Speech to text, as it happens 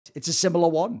it. It's a similar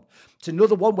one. It's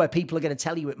another one where people are going to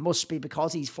tell you it must be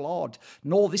because he's flawed.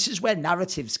 No, this is where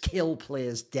narratives kill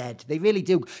players dead. They really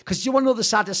do. Because you want to know the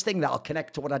saddest thing that'll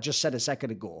connect to what I just said a second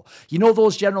ago? You know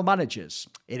those general managers?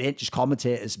 It ain't just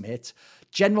commentators, mate.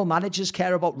 General managers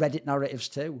care about Reddit narratives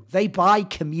too. They buy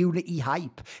community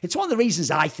hype. It's one of the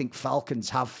reasons I think Falcons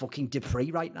have fucking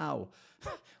Dupree right now.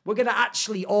 We're going to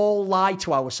actually all lie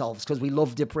to ourselves because we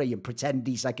love Dupree and pretend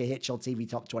he's like a HLTV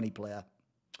top 20 player.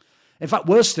 In fact,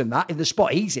 worse than that, in the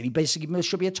spot he's in, he basically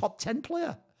should be a top 10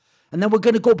 player. And then we're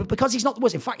going to go, but because he's not the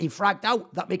worst, in fact, he fragged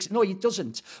out. That makes it, no, he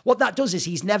doesn't. What that does is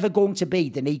he's never going to be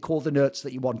the Nico, the Nertz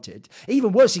that you wanted.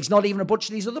 Even worse, he's not even a bunch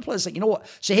of these other players. Like, you know what?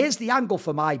 So here's the angle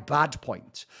for my bad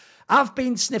point. I've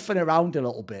been sniffing around a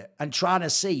little bit and trying to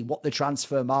see what the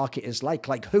transfer market is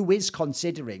like who is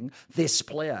considering this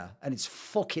player. And it's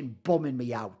fucking bumming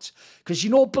me out. Because you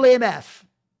know blamef,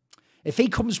 if he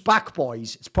comes back,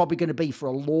 boys, it's probably going to be for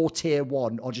a low tier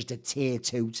 1 or just a tier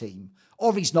 2 team.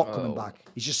 Or he's not coming back.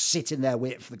 He's just sitting there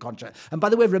waiting for the contract. And by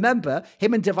the way, remember,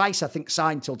 him and Device, I think,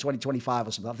 signed till 2025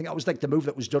 or something. I think that was like the move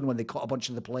that was done when they cut a bunch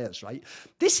of the players, right?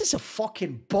 This is a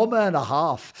fucking bummer and a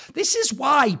half. This is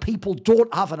why people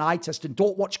don't have an eye test and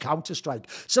don't watch Counter-Strike.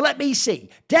 So let me see.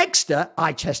 Dexter,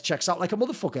 eye test checks out like a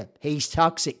motherfucker. He's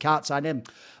toxic, can't sign him.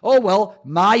 Oh, well,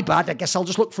 my bad. I guess I'll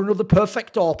just look for another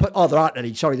perfect AWP. Oh, there aren't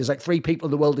any. Sorry, there's like 3 people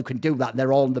in the world who can do that, and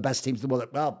they're all in the best teams in the world.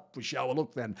 Well, we shall have a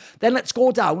look then. Then let's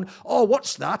go down. Oh,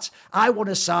 what's that? I want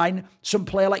to sign some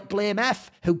player like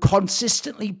blamef who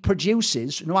consistently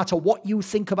produces, no matter what you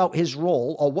think about his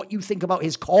role or what you think about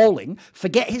his calling.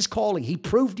 Forget his calling. He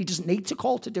proved he doesn't need to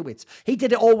call to do it. He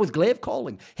did it all with glaive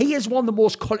calling. He is one of the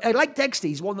most, like Dexter,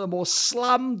 he's one of the most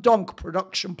slam dunk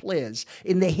production players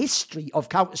in the history of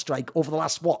Counter-Strike over the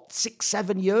last,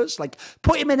 6-7 years? Like,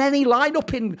 put him in any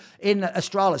lineup in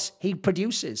Astralis, he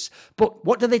produces. But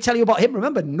what do they tell you about him?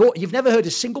 Remember, no, you've never heard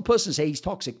a single person say he's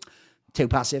toxic. Too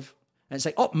passive. And it's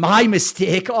like, oh, my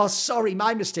mistake. Oh, sorry,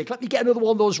 my mistake. Let me get another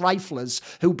one of those riflers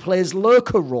who plays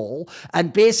lurker role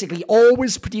and basically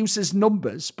always produces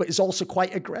numbers, but is also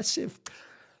quite aggressive.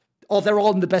 Or they're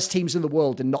all in the best teams in the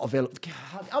world and not available.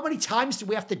 God, how many times do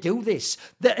we have to do this?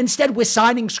 Instead, we're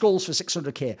signing Skulls for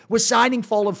 600k. We're signing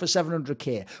Fallen for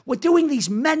 700k. We're doing these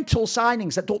mental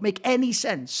signings that don't make any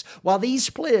sense while these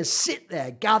players sit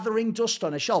there gathering dust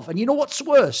on a shelf. And you know what's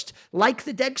worst? Like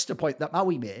the Dexter point that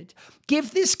Maui made,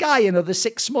 give this guy another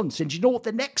 6 months and you know what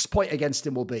the next point against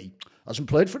him will be? Hasn't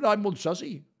played for 9 months, has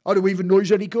he? I don't even know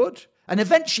he's any good. And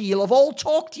eventually you'll have all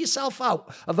talked yourself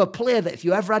out of a player that if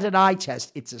you ever had an eye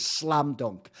test, it's a slam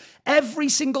dunk. Every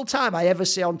single time I ever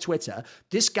say on Twitter,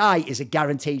 this guy is a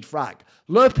guaranteed frag.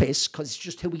 Lurpis, because it's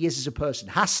just who he is as a person,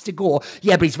 has to go,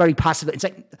 yeah, but he's very passive. It's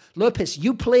like, Lurpis,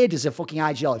 you played as a fucking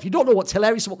IGL. If you don't know what's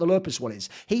hilarious about the Lurpis one is,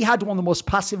 he had one of the most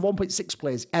passive 1.6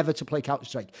 players ever to play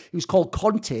Counter-Strike. He was called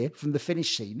Conte from the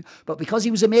Finnish scene, but because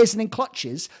he was amazing in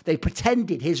clutches, they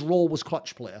pretended his role was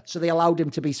clutch player, so they allowed him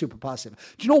to be super passive.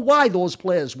 Do you know why those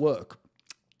players work?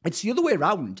 It's the other way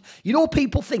around. You know,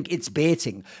 people think it's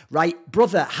baiting, right?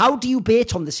 Brother, how do you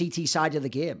bait on the CT side of the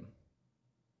game?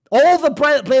 All the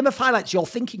blamef highlights you're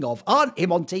thinking of aren't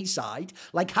him on T side,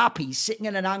 like Happy sitting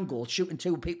in an angle, shooting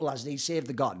 2 people as they save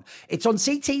the gun. It's on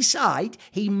CT side,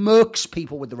 he murks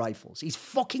people with the rifles. He's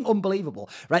fucking unbelievable,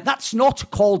 right? That's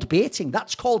not called baiting.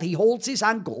 That's called he holds his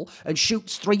angle and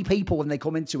shoots 3 people when they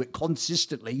come into it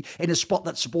consistently in a spot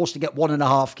that's supposed to get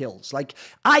 1.5 kills. Like,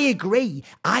 I agree.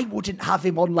 I wouldn't have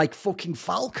him on like fucking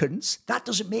Falcons. That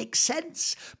doesn't make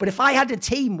sense. But if I had a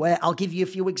team where, I'll give you a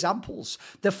few examples.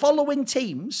 The following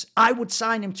teams, I would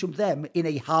sign him to them in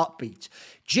a heartbeat.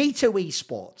 G2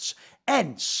 Esports,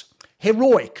 ENCE,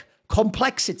 Heroic,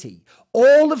 Complexity.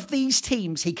 All of these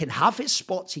teams, he can have his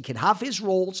spots, he can have his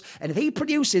roles, and if he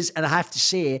produces, and I have to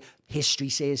say, history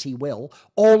says he will,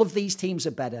 all of these teams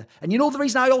are better. And you know the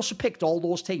reason I also picked all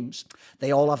those teams?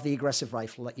 They all have the aggressive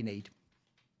rifle that you need.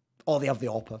 Or they have the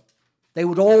AWP. They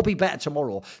would all be better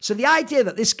tomorrow. So the idea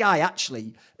that this guy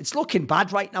actually, it's looking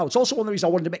bad right now. It's also one of the reasons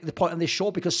I wanted to make the point on this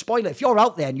show, because spoiler, if you're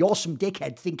out there and you're some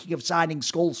dickhead thinking of signing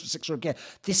Skulls for 600k,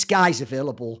 this guy's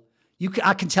available.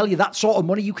 I can tell you that sort of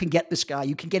money, you can get this guy.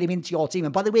 You can get him into your team.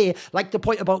 And by the way, like the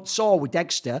point about Saw with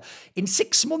Dexter, in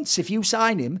 6 months, if you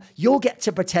sign him, you'll get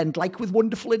to pretend, like with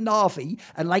Wonderful in Navi,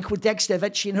 and like with Dexter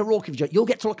eventually in Heroic, you'll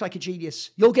get to look like a genius.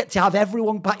 You'll get to have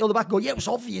everyone pat you on the back and go, yeah, it was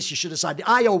obvious you should have signed it.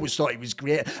 I always thought he was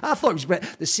great. I thought he was great.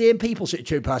 The same people say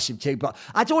too passive too, but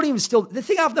I don't even still, the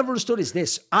thing I've never understood is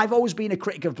this. I've always been a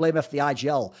critic of blamef the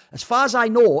IGL. As far as I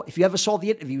know, if you ever saw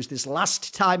the interviews this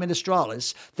last time in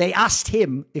Astralis, they asked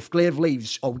him if Glaive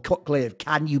leaves or we cut Glaive,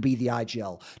 can you be the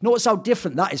IGL? Notice how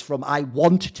different that is from I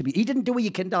want to be. He didn't do a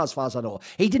Yakinda as far as I know.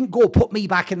 He didn't go put me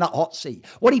back in that hot seat.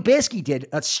 What he basically did,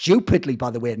 stupidly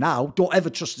by the way now, don't ever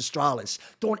trust Astralis.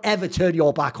 Don't ever turn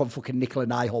your back on fucking Nicola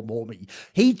Nihol Momi.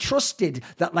 He trusted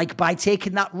that like by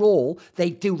taking that role,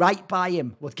 they'd do right by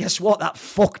him. Well, guess what? That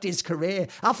fucked his career.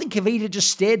 I think if he'd have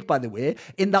just stayed, by the way,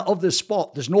 in that other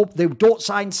spot, they don't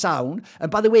sign Sound.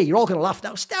 And by the way, you're all going to laugh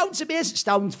now. Sound's amazing.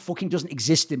 Sound fucking doesn't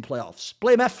exist in playoffs.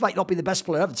 blamef might not be the best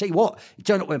player ever. Tell you what, he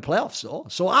turned up in playoffs though.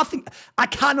 So I think I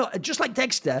cannot, just like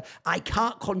Dexter, I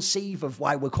can't conceive of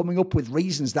why we're coming up with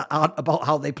reasons that aren't about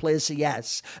how they play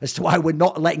CS as to why we're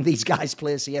not letting these guys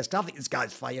play CS. I think this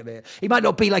guy's fire, mate. He might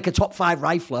not be like a top 5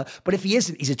 rifler, but if he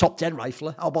isn't, he's a top 10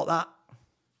 rifler. How about that?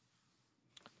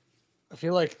 I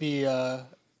feel like the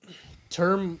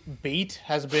term bait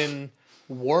has been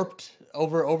warped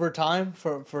over time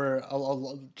for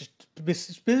just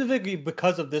specifically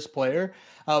because of this player,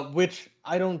 which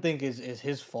I don't think is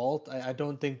his fault. I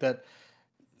don't think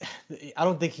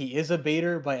he is a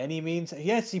baiter by any means.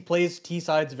 Yes, he plays T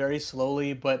sides very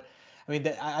slowly, but I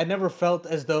mean, I never felt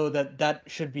as though that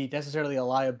should be necessarily a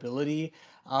liability.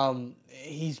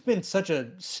 He's been such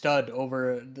a stud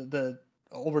over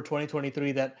over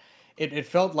 2023 that it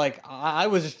felt like I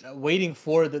was just waiting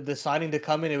for the signing to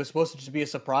come in. It was supposed to just be a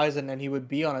surprise, and then he would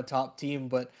be on a top team.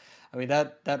 But I mean,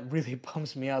 that really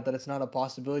bums me out that it's not a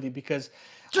possibility because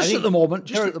just at the moment.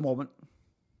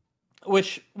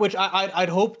 Which I'd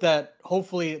hope that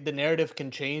hopefully the narrative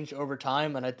can change over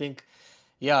time, and I think,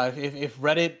 yeah, if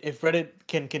Reddit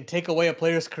can take away a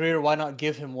player's career, why not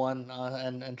give him one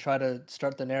and try to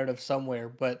start the narrative somewhere?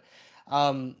 But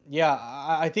yeah,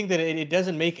 I think that it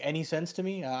doesn't make any sense to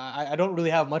me. I don't really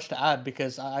have much to add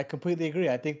because I completely agree.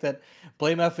 I think that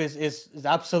blamef is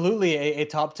absolutely a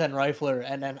top 10 rifler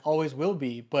and always will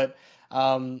be. But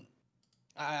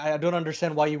I don't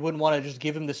understand why you wouldn't want to just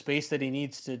give him the space that he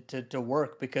needs to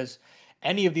work, because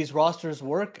any of these rosters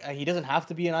work. He doesn't have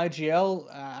to be an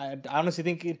IGL. I honestly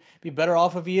think he'd be better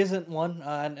off if he isn't one.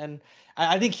 And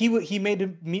I think he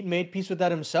made peace with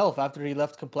that himself after he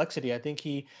left Complexity. I think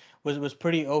he was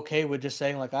pretty okay with just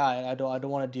saying like, I don't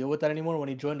want to deal with that anymore. When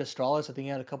he joined Astralis, I think he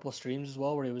had a couple of streams as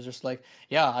well where he was just like,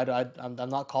 yeah, I'm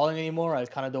not calling anymore. I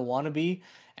kind of don't want to be.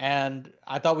 And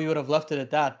I thought we would have left it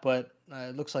at that, but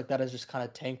it looks like that has just kind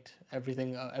of tanked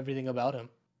everything about him.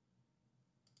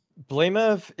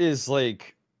 blamef is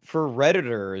like, for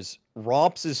Redditors,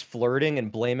 Rops is flirting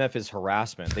and blamef is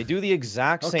harassment. They do the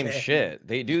exact same shit.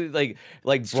 They do like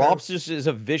Rops just is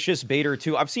a vicious baiter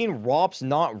too. I've seen Rops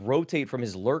not rotate from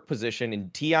his lurk position in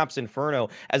T-Apps Inferno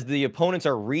as the opponents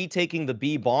are retaking the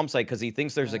B bomb site because he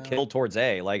thinks there's a kill towards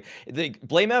A. Like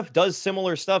blamef does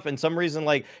similar stuff, and some reason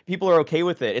like people are okay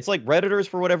with it. It's like Redditors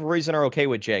for whatever reason are okay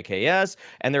with JKS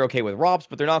and they're okay with Rops,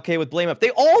 but they're not okay with blamef.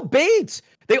 They all bait.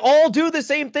 They all do the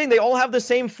same thing. They all have the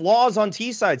same flaws on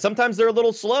T side. Sometimes they're a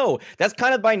little slow. That's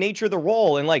kind of by nature the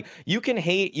role. And like you can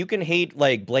hate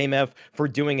like blamef for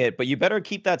doing it, but you better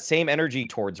keep that same energy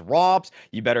towards Rops.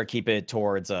 You better keep it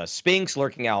towards Spinks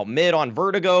lurking out mid on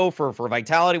Vertigo for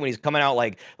Vitality when he's coming out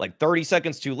like 30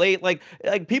 seconds too late. Like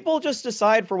people just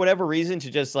decide for whatever reason to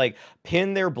just like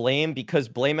pin their blame because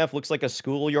blamef looks like a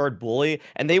schoolyard bully,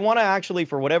 and they want to actually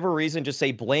for whatever reason just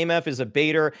say blamef is a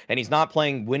baiter and he's not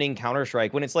playing winning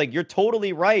Counter-Strike, when it's like you're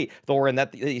totally right, Thorin,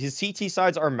 that his CT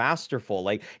sides are masterful.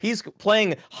 Like he's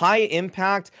playing high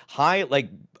impact, high like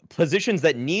positions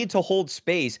that need to hold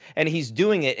space, and he's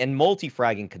doing it and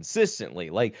multi-fragging consistently.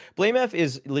 Like blamef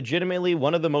is legitimately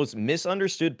one of the most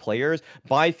misunderstood players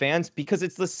by fans because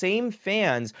it's the same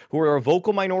fans who are a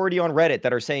vocal minority on Reddit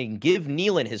that are saying give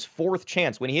Nealon his 4th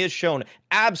chance when he has shown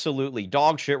absolutely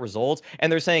dog shit results,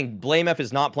 and they're saying blamef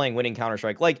is not playing winning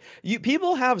Counter-Strike. Like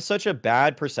people have such a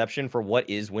bad perception for what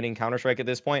is winning Counter-Strike at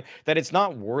this point that it's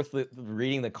not worth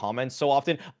reading the comments so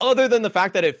often, other than the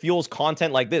fact that it fuels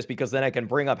content like this, because then I can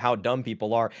bring up how dumb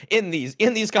people are in these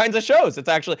kinds of shows. It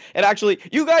actually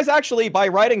you guys actually by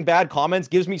writing bad comments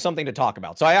gives me something to talk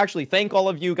about. So I actually thank all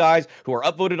of you guys who are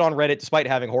upvoted on Reddit despite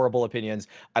having horrible opinions.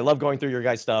 I love going through your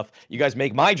guys' stuff. You guys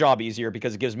make my job easier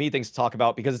because it gives me things to talk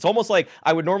about, because it's almost like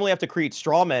I would normally have to create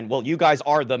straw men. Well, you guys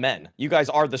are the men. You guys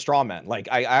are the straw men. Like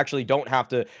I actually don't have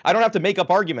to make up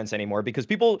arguments anymore, because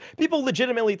people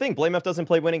legitimately think blamef doesn't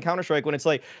play winning Counter-Strike, when it's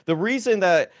like the reason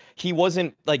that he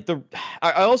wasn't like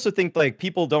I also think like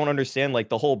people don't understand like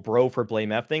the whole bro for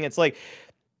blamef thing. It's like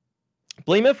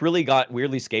blamef really got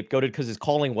weirdly scapegoated because his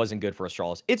calling wasn't good for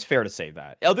Astralis. It's fair to say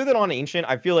that. Other than on Ancient,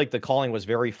 I feel like the calling was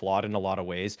very flawed in a lot of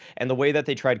ways, and the way that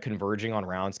they tried converging on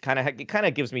rounds kind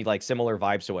of gives me like similar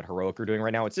vibes to what Heroic are doing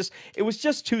right now. It was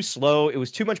just too slow. It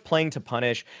was too much playing to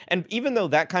punish, and even though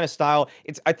that kind of style,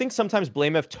 I think sometimes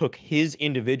blamef took his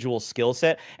individual skill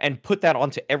set and put that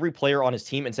onto every player on his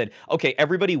team and said, okay,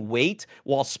 everybody wait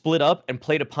while split up and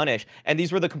play to punish. And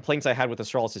these were the complaints I had with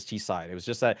Astralis' T side. It was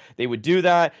just that they would do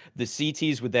that. The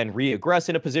CTs would then re-aggress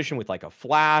in a position with like a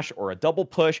flash or a double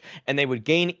push, and they would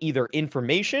gain either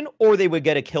information or they would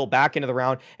get a kill back into the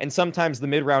round. And sometimes the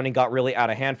mid-rounding got really out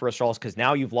of hand for Astralis because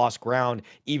now you've lost ground,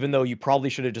 even though you probably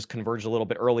should have just converged a little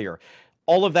bit earlier.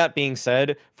 All of that being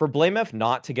said, for blamef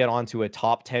not to get onto a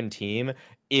top 10 team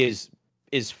is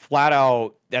flat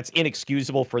out, that's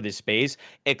inexcusable for this space,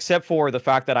 except for the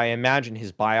fact that I imagine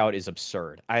his buyout is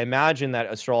absurd. I imagine that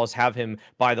Astralis have him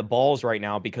by the balls right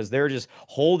now because they're just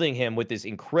holding him with this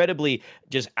incredibly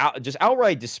just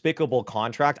outright despicable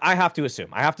contract. I have to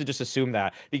just assume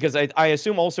that because I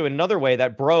assume also in another way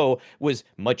that Bro was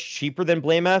much cheaper than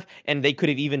blamef, and they could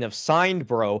have even have signed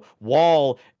Bro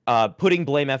while putting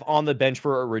blamef on the bench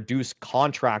for a reduced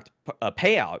contract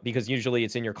payout, because usually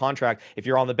it's in your contract. If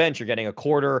you're on the bench, you're getting a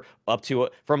quarter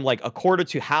from like a quarter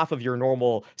to half of your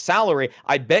normal salary.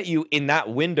 I bet you in that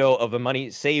window of the money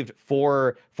saved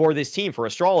for this team, for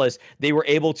Astralis, they were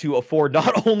able to afford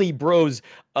not only Bro's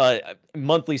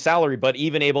monthly salary, but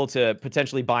even able to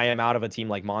potentially buy him out of a team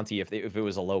like Monty if it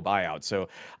was a low buyout. So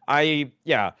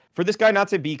for this guy not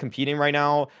to be competing right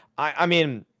now, I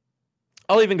mean,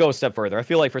 I'll even go a step further. I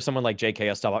feel like for someone like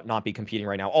JKS to not be competing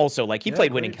right now, also, like, he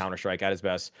played winning Counter-Strike at his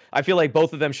best. I feel like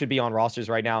both of them should be on rosters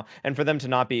right now, and for them to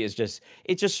not be it just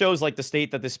shows, like, the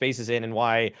state that this space is in and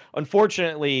why,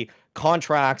 unfortunately,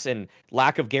 contracts and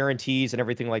lack of guarantees and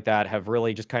everything like that have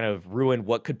really just kind of ruined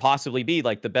what could possibly be,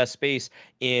 like, the best space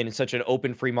in such an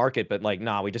open, free market. But, like,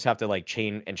 nah, we just have to, like,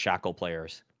 chain and shackle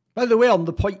players. By the way, on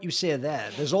the point you say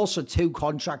there's also two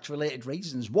contract-related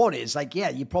reasons. One is, like, yeah,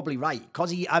 you're probably right.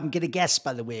 Because I'm going to guess,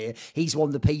 by the way, he's one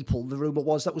of the people, the rumour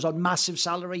was, that was on massive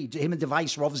salary. Him and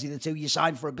Device were obviously the two you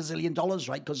signed for $1 billion,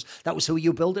 right? Because that was who you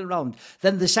were building around.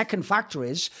 Then the second factor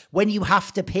is, when you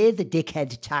have to pay the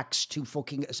dickhead tax to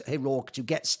fucking Heroic to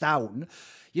get Stown,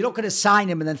 you're not going to sign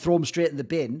him and then throw him straight in the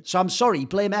bin. So I'm sorry,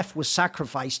 blamef was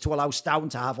sacrificed to allow Stown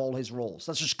to have all his roles.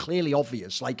 That's just clearly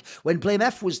obvious. Like, when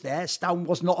blamef was there, Stown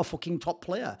was not a fucking top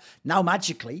player. Now,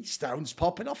 magically, Stown's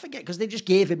popping off again because they just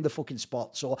gave him the fucking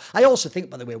spot. So I also think,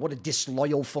 by the way, what a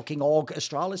disloyal fucking org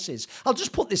Astralis is. I'll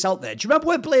just put this out there. Do you remember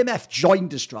when blamef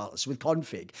joined Astralis with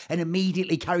Config and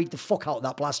immediately carried the fuck out of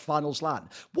that Blast Finals LAN?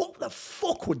 What the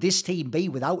fuck would this team be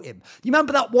without him? You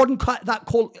remember that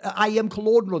IEM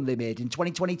Cologne run they made in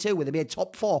 2022 where they made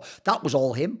top 4? That was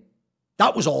all him.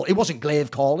 That was all. It wasn't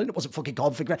Glaive calling. It wasn't fucking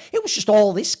Config. It was just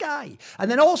all this guy. And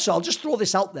then also, I'll just throw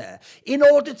this out there. In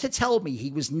order to tell me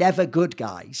he was never good,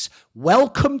 guys,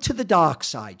 welcome to the dark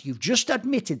side. You've just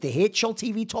admitted the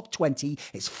HLTV top 20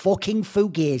 is fucking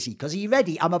fugazi. Because are you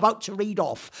ready? I'm about to read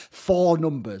off 4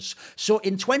 numbers. So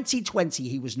in 2020,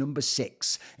 he was number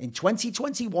 6. In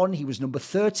 2021, he was number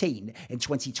 13. In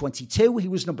 2022, he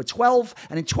was number 12.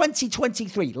 And in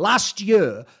 2023, last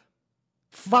year,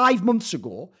 5 months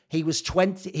ago, he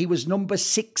was number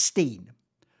 16.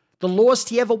 The lowest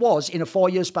he ever was in a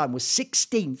 4-year span was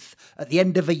 16th at the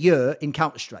end of a year in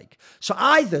Counter-Strike. So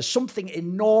either something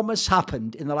enormous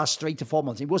happened in the last 3 to 4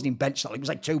 months. He wasn't in bench salary. It was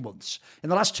like 2 months.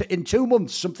 In 2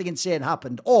 months, something insane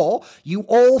happened. Or you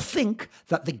all think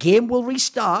that the game will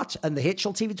restart and the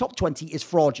HLTV top 20 is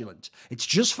fraudulent. It's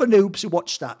just for noobs who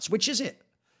watch stats. Which is it?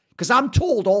 Because I'm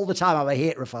told all the time, I'm a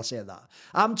hater if I say that.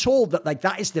 I'm told that, like,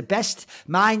 that is the best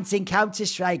minds in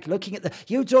Counter-Strike, looking at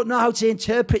you don't know how to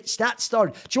interpret stats,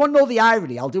 Thorin. Do you want to know the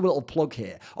irony? I'll do a little plug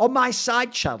here. On my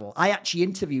side channel, I actually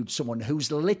interviewed someone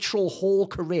whose literal whole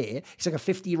career, he's like a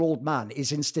 50-year-old man,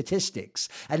 is in statistics.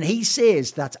 And he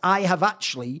says that I have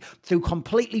actually, through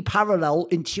completely parallel,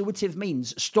 intuitive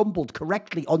means, stumbled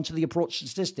correctly onto the approach to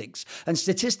statistics. And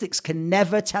statistics can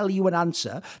never tell you an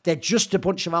answer. They're just a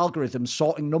bunch of algorithms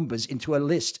sorting numbers into a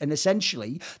list, and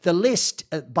essentially the list,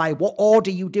 by what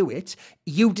order you do it,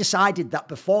 you decided that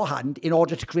beforehand in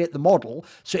order to create the model.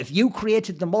 So if you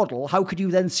created the model, how could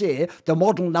you then say the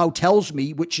model now tells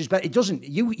me which is better? It doesn't.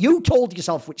 You told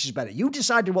yourself which is better. You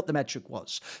decided what the metric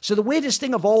was. So the weirdest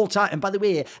thing of all time, and by the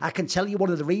way, I can tell you one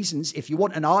of the reasons, if you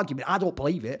want an argument, I don't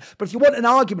believe it, but if you want an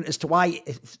argument as to why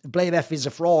blamef is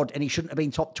a fraud and he shouldn't have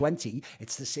been top 20,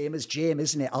 it's the same as James,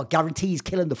 isn't it? I'll guarantee he's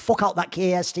killing the fuck out that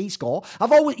KST score.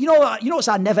 I've always, you notice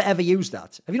I never ever use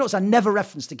that. Have you noticed I never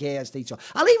reference the KST score?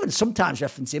 I'll even sometimes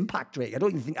always reference impact rate. I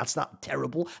don't even think that's that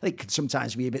terrible. I think it can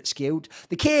sometimes be a bit skewed.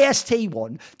 The KST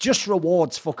one just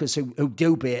rewards fuckers who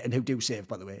do bait and who do save,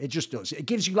 by the way. It just does. It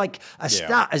gives you like a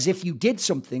stat as if you did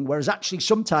something, whereas actually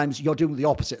sometimes you're doing the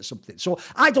opposite of something. So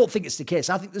I don't think it's the case.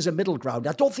 I think there's a middle ground.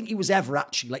 I don't think he was ever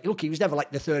actually, like, look, he was never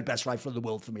like the third best rifle in the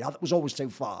world for me. That was always too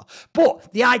far.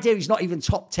 But the idea he's not even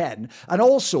top 10. And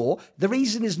also, the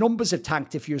reason his numbers have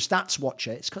tanked, if you're a stats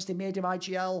watcher, it's because they made him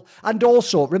IGL. And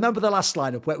also, remember the last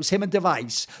lineup where it was him and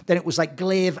Device, then it was like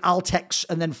Glaive, Altex,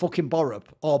 and then fucking Borup,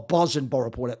 or Boz and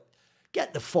Borup, or whatever.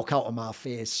 Get the fuck out of my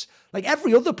face. Like,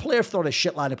 every other player thrown a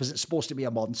shit lineup isn't supposed to be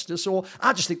a monster. So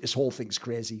I just think this whole thing's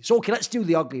crazy. So, okay, let's do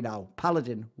the ugly now.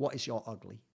 Paladin, what is your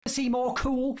ugly? See more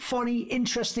cool, funny,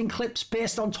 interesting clips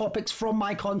based on topics from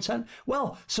my content?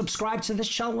 Well, subscribe to this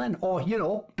channel then, or, you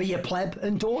know, be a pleb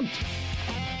and don't.